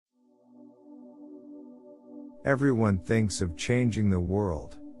Everyone thinks of changing the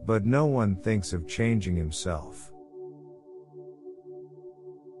world, but no one thinks of changing himself.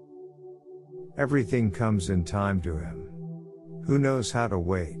 Everything comes in time to him. Who knows how to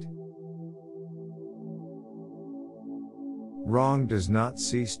wait? Wrong does not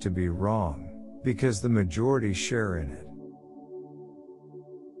cease to be wrong, because the majority share in it.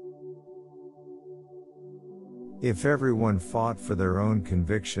 If everyone fought for their own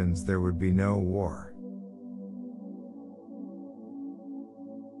convictions, there would be no war.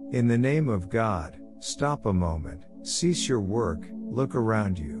 In the name of God, stop a moment, cease your work, look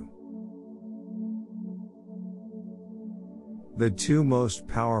around you. The two most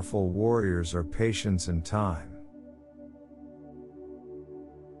powerful warriors are patience and time.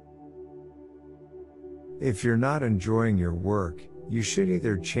 If you're not enjoying your work, you should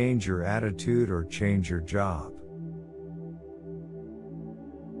either change your attitude or change your job.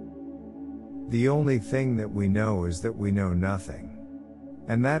 The only thing that we know is that we know nothing.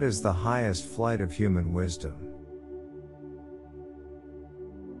 And that is the highest flight of human wisdom.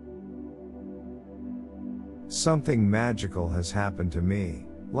 Something magical has happened to me,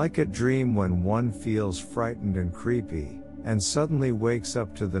 like a dream when one feels frightened and creepy, and suddenly wakes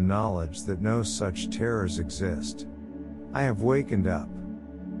up to the knowledge that no such terrors exist. I have wakened up.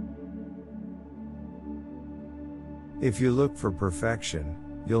 If you look for perfection,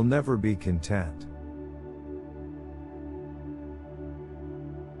 you'll never be content.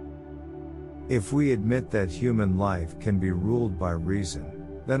 If we admit that human life can be ruled by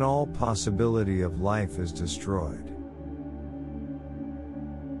reason, then all possibility of life is destroyed.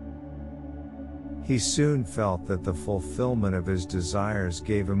 He soon felt that the fulfillment of his desires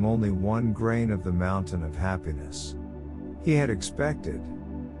gave him only one grain of the mountain of happiness he had expected.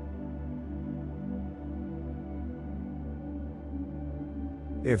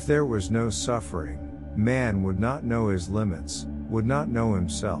 If there was no suffering, man would not know his limits, would not know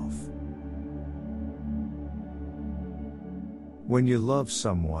himself. When you love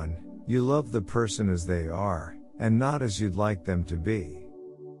someone, you love the person as they are, and not as you'd like them to be.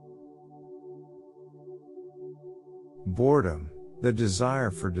 Boredom, the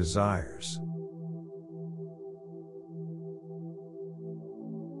desire for desires.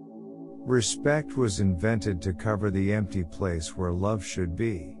 Respect was invented to cover the empty place where love should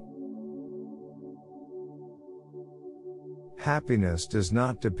be. Happiness does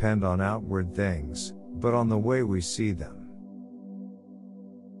not depend on outward things, but on the way we see them.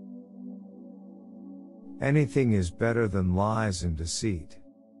 Anything is better than lies and deceit.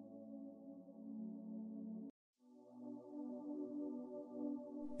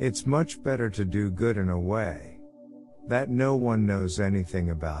 It's much better to do good in a way that no one knows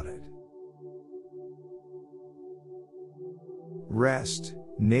anything about it. Rest,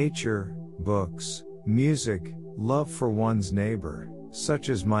 nature, books, music, love for one's neighbor, such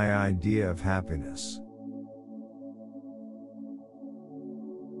is my idea of happiness.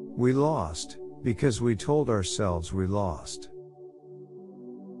 We lost, because we told ourselves we lost.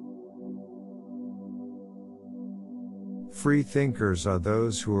 Free thinkers are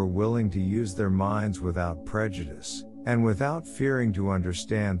those who are willing to use their minds without prejudice, and without fearing to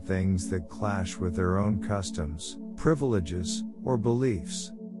understand things that clash with their own customs, privileges, or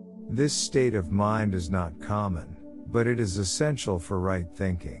beliefs. This state of mind is not common, but it is essential for right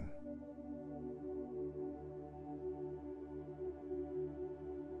thinking.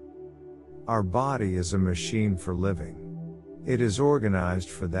 Our body is a machine for living. It is organized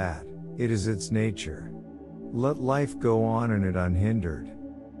for that, it is its nature. Let life go on in it unhindered,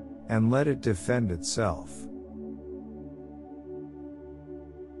 and let it defend itself.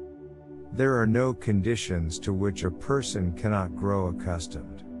 There are no conditions to which a person cannot grow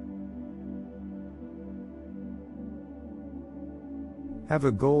accustomed. Have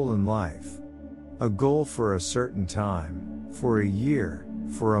a goal in life. A goal for a certain time, for a year,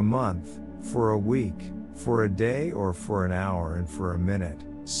 for a month, for a week, for a day or for an hour and for a minute,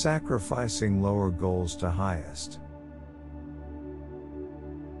 sacrificing lower goals to highest.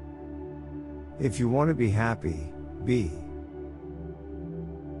 If you want to be happy, be.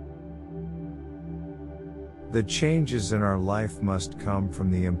 The changes in our life must come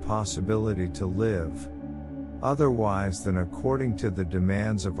from the impossibility to live otherwise than according to the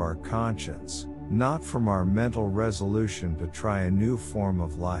demands of our conscience, not from our mental resolution to try a new form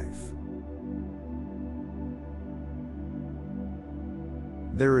of life.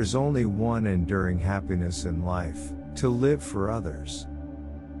 There is only one enduring happiness in life, to live for others.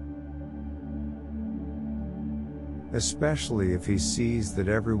 Especially if he sees that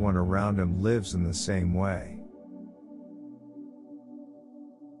everyone around him lives in the same way.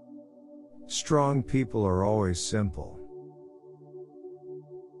 Strong people are always simple.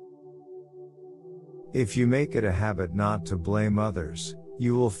 If you make it a habit not to blame others,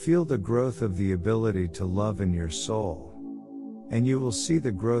 you will feel the growth of the ability to love in your soul. And you will see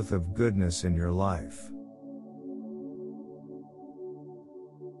the growth of goodness in your life.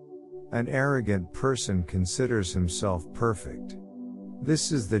 An arrogant person considers himself perfect.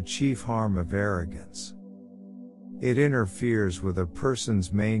 This is the chief harm of arrogance. It interferes with a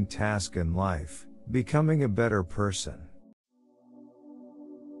person's main task in life, becoming a better person.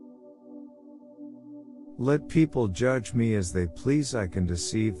 Let people judge me as they please, I can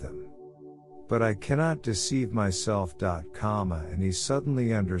deceive them. But I cannot deceive myself. And he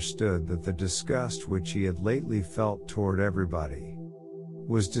suddenly understood that the disgust which he had lately felt toward everybody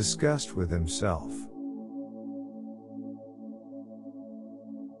was disgust with himself.